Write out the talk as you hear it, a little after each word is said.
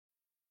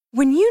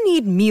When you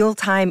need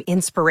mealtime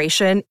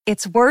inspiration,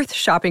 it's worth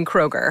shopping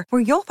Kroger,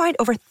 where you'll find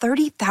over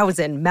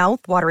 30,000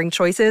 mouth-watering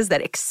choices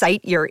that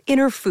excite your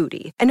inner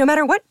foodie. And no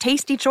matter what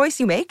tasty choice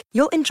you make,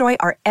 you'll enjoy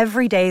our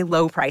everyday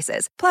low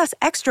prices, plus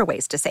extra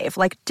ways to save,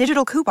 like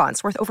digital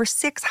coupons worth over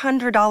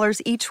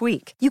 $600 each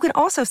week. You can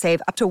also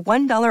save up to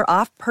 $1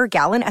 off per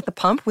gallon at the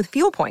pump with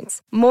fuel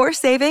points. More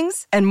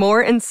savings and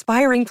more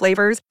inspiring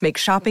flavors make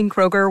shopping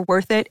Kroger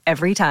worth it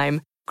every time.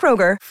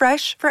 Kroger,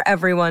 fresh for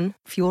everyone.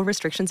 Fuel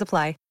restrictions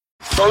apply.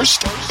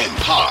 First and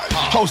Pod,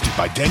 hosted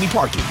by Danny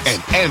Parkins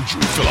and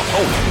Andrew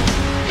Filippone.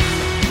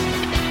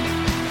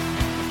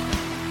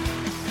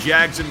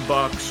 Jags and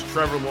Bucks,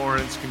 Trevor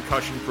Lawrence,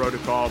 concussion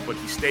protocol, but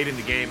he stayed in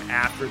the game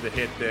after the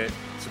hit that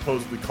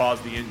supposedly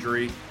caused the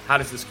injury. How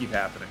does this keep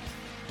happening?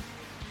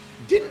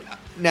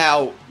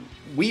 Now,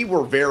 we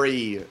were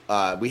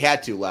we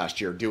had to last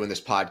year doing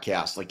this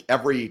podcast. Like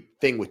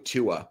everything with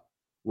Tua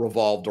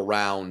revolved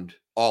around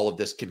all of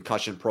this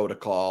concussion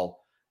protocol,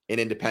 an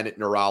independent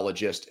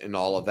neurologist and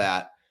all of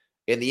that.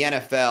 And the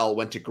NFL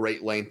went to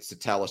great lengths to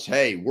tell us,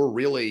 hey, we're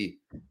really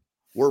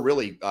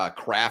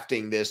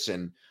crafting this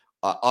and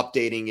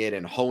updating it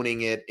and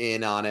honing it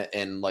in on it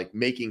and like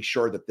making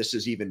sure that this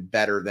is even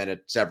better than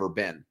it's ever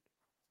been.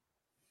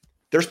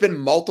 There's been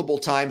multiple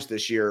times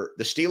this year.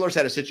 The Steelers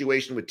had a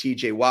situation with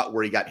TJ Watt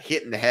where he got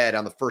hit in the head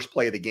on the first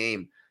play of the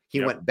game. He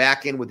went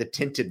back in with a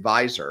tinted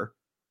visor.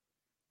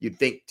 You'd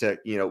think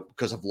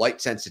because of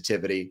light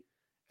sensitivity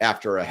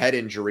after a head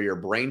injury or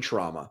brain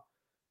trauma,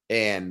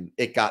 and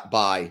it got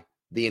by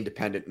the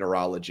independent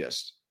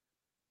neurologist.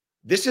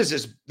 This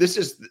is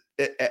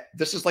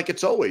like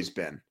it's always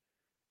been.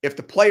 If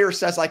the player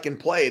says I can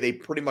play, they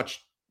pretty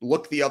much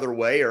look the other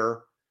way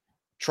or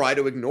try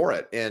to ignore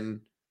it.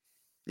 And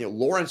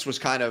Lawrence was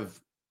kind of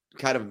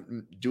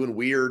doing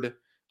weird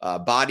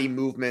body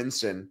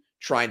movements and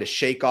trying to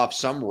shake off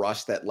some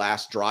rust that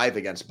last drive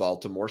against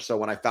Baltimore. So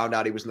when I found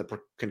out he was in the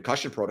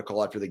concussion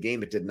protocol after the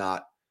game, it did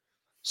not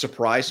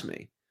surprise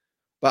me.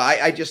 But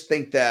I just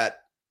think that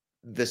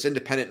this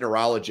independent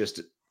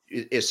neurologist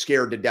is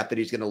scared to death that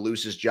he's going to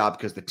lose his job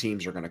because the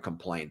teams are going to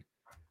complain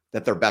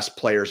that their best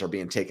players are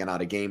being taken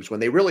out of games when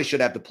they really should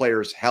have the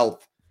players'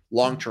 health,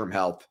 long-term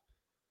health,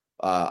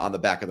 on the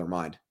back of their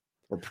mind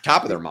or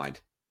top of their mind.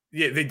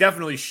 Yeah, they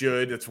definitely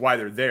should. That's why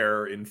they're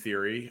there in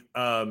theory.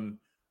 I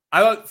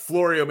thought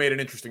Florio made an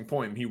interesting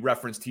point. He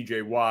referenced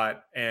TJ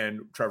Watt and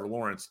Trevor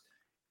Lawrence.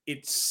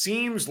 It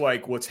seems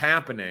like what's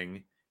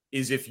happening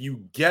is if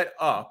you get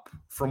up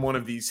from one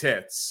of these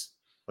hits,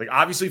 like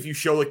obviously if you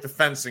show like the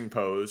fencing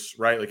pose,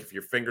 right? Like if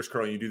your fingers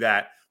curl and you do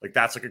that, like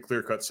that's like a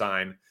clear-cut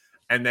sign.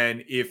 And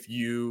then if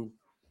you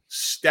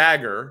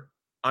stagger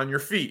on your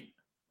feet,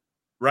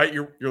 right?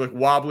 You're like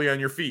wobbly on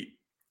your feet.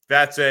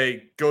 That's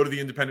a go to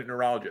the independent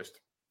neurologist.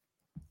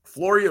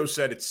 Florio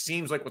said it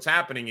seems like what's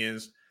happening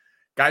is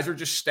guys are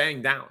just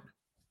staying down,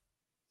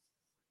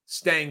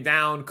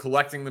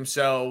 collecting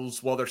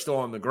themselves while they're still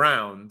on the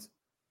ground.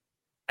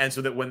 And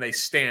so that when they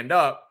stand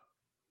up,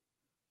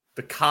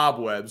 the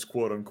cobwebs,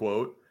 quote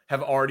unquote,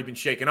 have already been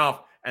shaken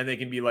off. And they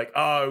can be like,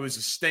 oh, it was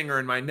a stinger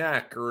in my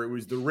neck, or it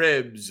was the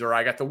ribs, or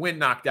I got the wind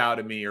knocked out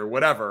of me, or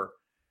whatever.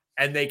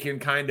 And they can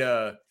kind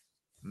of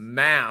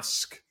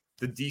mask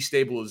the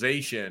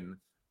destabilization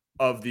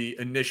of the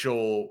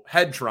initial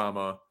head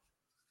trauma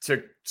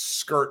to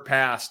skirt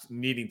past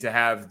needing to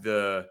have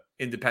the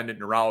independent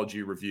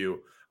neurology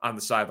review on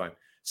the sideline.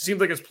 Seems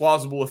like it's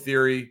plausible a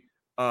theory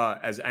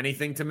as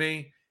anything to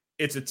me.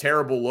 It's a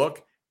terrible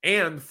look.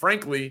 And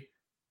frankly,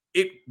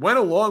 it went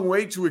a long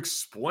way to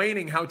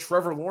explaining how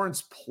Trevor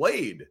Lawrence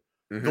played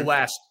the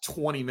last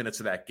 20 minutes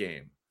of that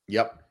game.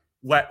 Yep.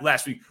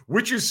 Last week,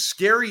 which is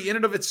scary in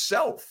and of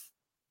itself.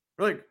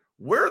 We're like,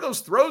 where are those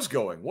throws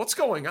going? What's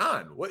going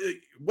on?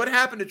 What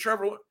happened to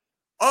Trevor?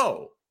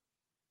 Oh,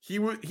 he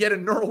had a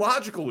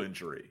neurological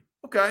injury.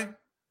 Okay.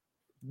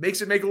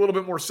 Makes it make a little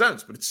bit more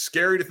sense, but it's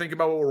scary to think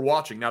about what we're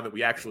watching now that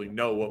we actually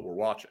know what we're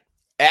watching.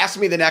 Ask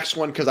me the next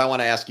one because I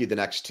want to ask you the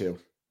next two.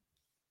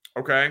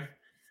 Okay.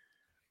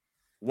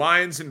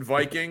 Lions and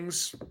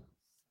Vikings.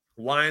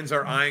 Lions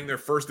are eyeing their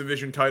first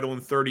division title in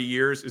 30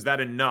 years. Is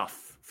that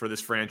enough for this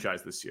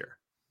franchise this year?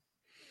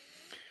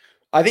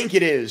 I think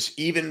it is,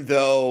 even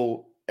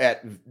though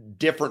at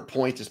different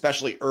points,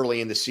 especially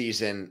early in the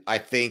season, I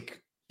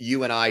think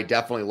you and I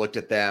definitely looked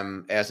at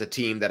them as a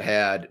team that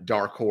had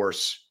dark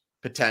horse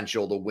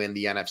potential to win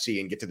the NFC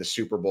and get to the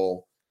Super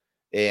Bowl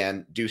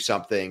and do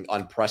something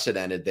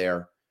unprecedented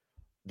there.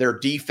 Their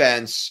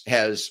defense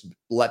has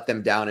let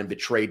them down and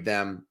betrayed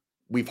them.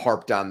 We've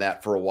harped on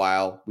that for a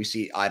while. We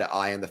see eye to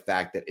eye on the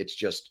fact that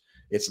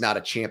it's not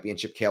a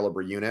championship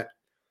caliber unit.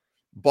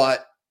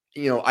 But,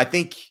 I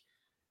think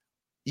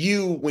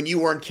when you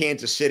were in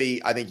Kansas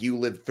City, I think you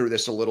lived through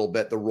this a little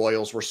bit. The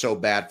Royals were so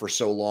bad for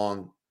so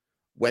long.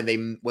 When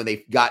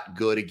they got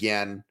good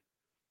again,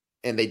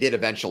 and they did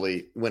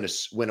eventually win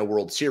a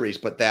World Series,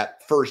 but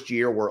that first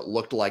year where it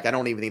looked like, I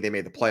don't even think they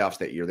made the playoffs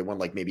that year. They won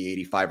like maybe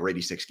 85 or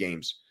 86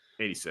 games.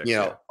 86.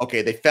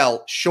 Okay, they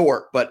fell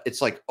short, but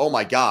it's like, oh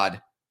my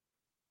God,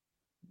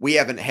 we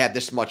haven't had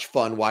this much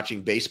fun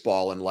watching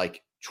baseball in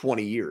like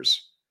 20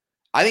 years.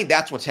 I think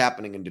that's what's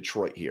happening in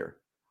Detroit here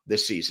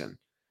this season.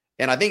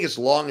 And I think as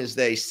long as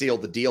they seal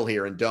the deal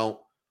here and don't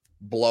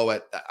blow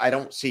it, I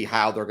don't see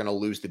how they're going to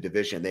lose the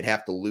division. They'd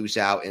have to lose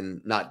out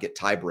and not get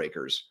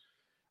tiebreakers.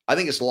 I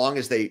think as long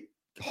as they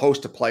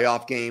host a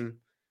playoff game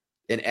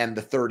and end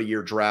the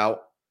 30-year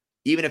drought,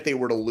 even if they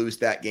were to lose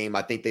that game,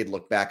 I think they'd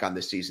look back on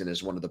this season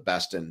as one of the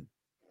best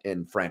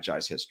in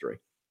franchise history.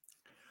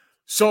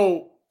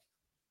 So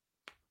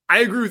I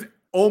agree with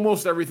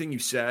almost everything you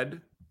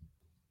said,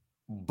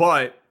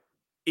 but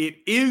it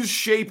is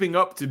shaping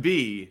up to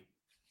be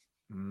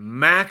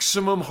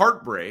maximum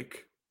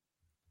heartbreak.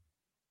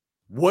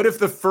 What if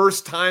the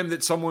first time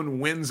that someone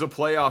wins a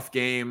playoff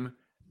game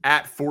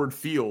at Ford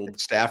Field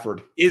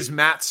Stafford is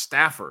Matt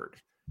Stafford,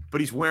 but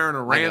he's wearing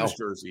a Rams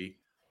jersey,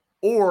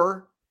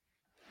 or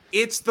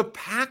it's the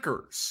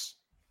Packers?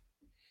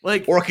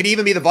 Or it could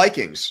even be the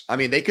Vikings. I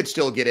mean, they could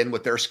still get in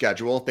with their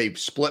schedule. If they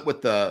split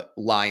with the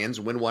Lions,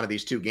 win one of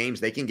these two games,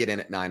 they can get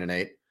in at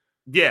 9-8.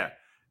 Yeah.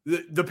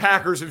 The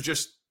Packers have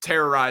just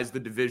terrorized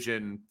the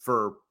division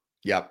for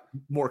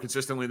more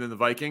consistently than the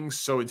Vikings.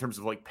 So in terms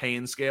of like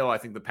pain scale, I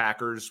think the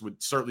Packers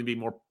would certainly be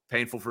more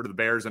painful for the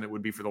Bears than it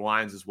would be for the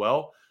Lions as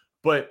well.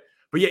 But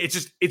yeah,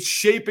 it's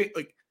shaping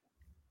like,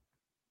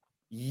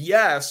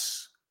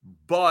 yes,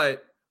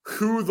 but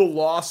who the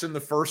loss in the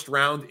first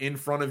round in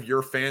front of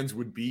your fans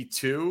would be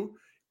to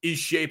is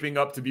shaping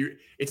up to be.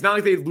 It's not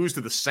like they lose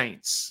to the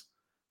Saints,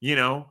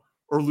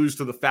 or lose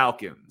to the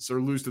Falcons or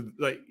lose to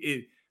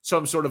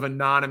some sort of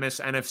anonymous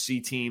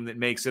NFC team that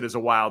makes it as a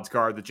wild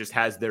card that just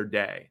has their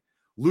day.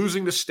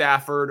 Losing to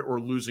Stafford or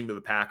losing to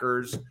the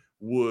Packers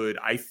would,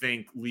 I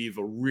think, leave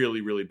a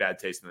really, really bad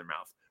taste in their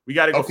mouth. We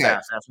got to go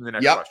fast after the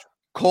next question.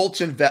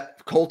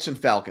 Colts and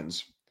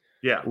Falcons.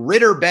 Yeah.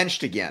 Ritter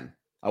benched again.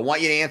 I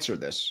want you to answer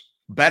this.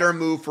 Better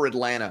move for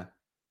Atlanta.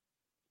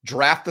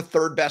 Draft the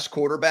third best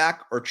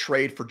quarterback or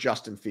trade for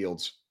Justin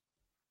Fields?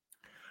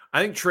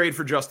 I think trade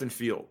for Justin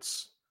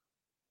Fields.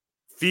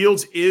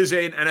 Fields is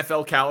an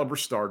NFL caliber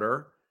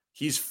starter.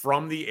 He's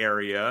from the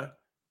area.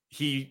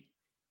 He,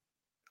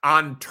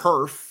 on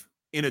turf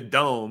in a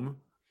dome,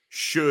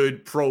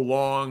 should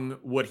prolong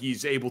what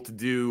he's able to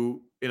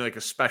do in like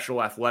a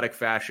special athletic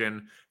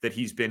fashion that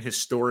he's been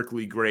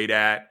historically great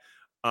at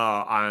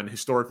on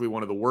historically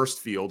one of the worst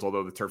fields,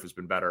 although the turf has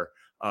been better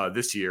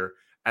this year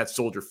at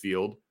Soldier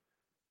Field.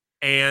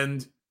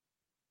 And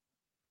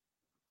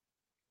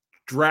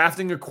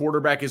drafting a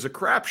quarterback is a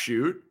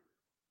crapshoot.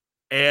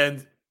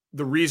 And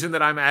the reason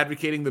that I'm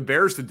advocating the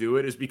Bears to do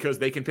it is because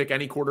they can pick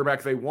any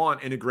quarterback they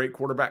want in a great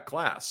quarterback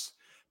class.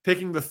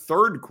 Picking the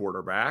third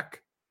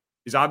quarterback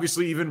is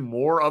obviously even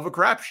more of a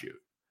crapshoot.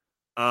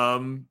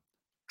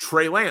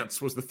 Trey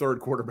Lance was the third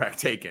quarterback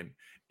taken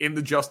in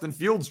the Justin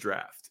Fields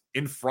draft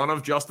in front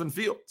of Justin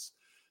Fields.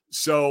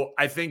 So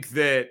I think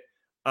that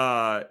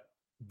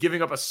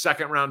giving up a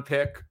second round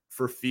pick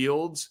for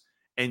Fields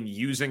and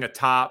using a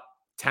top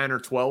 10 or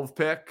 12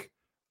 pick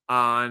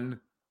on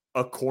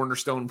a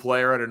cornerstone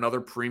player at another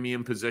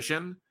premium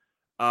position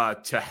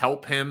to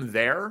help him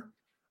there,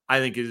 I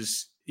think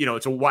is,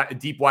 it's a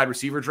deep wide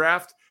receiver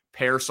draft.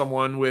 Pair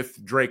someone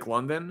with Drake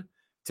London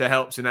to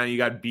help. So now you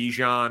got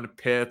Bijan,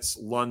 Pitts,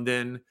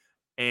 London,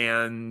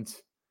 and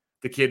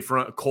the kid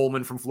from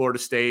Coleman from Florida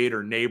State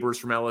or Neighbors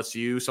from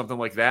LSU, something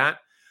like that.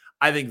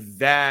 I think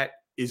that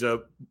is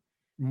a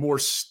more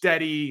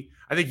steady.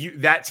 I think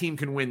that team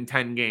can win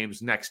 10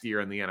 games next year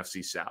in the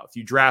NFC South.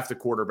 You draft a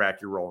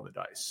quarterback, you're rolling the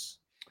dice.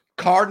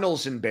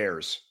 Cardinals and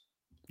Bears.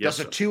 Yes,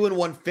 does a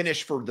 2-1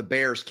 finish for the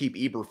Bears keep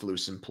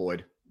Eberflus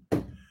employed?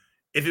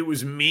 If it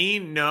was me,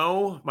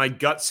 no. My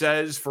gut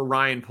says for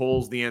Ryan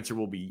Poles, the answer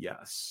will be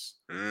yes.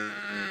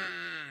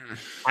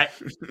 I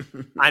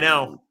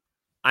know.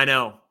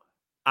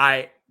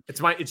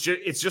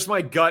 It's just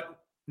my gut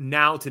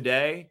now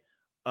today.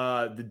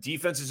 The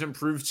defense has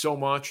improved so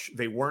much.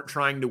 They weren't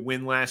trying to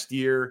win last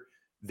year.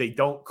 They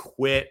don't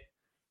quit.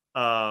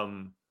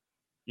 3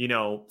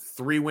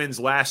 wins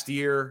last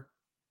year,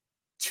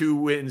 2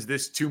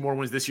 more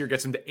wins this year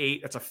gets them to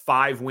 8. That's a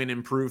 5-win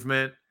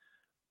improvement.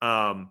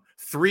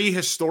 3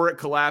 historic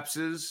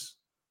collapses: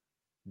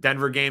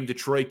 Denver game,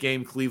 Detroit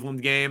game,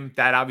 Cleveland game.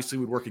 That obviously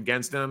would work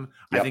against them.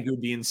 Yep. I think it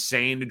would be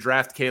insane to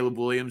draft Caleb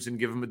Williams and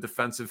give him a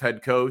defensive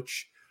head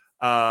coach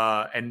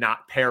and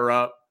not pair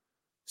up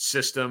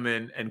system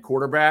and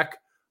quarterback.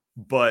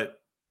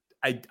 But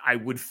I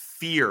would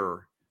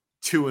fear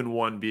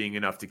 2-1 being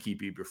enough to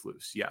keep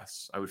Eberflus.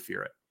 Yes, I would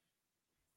fear it.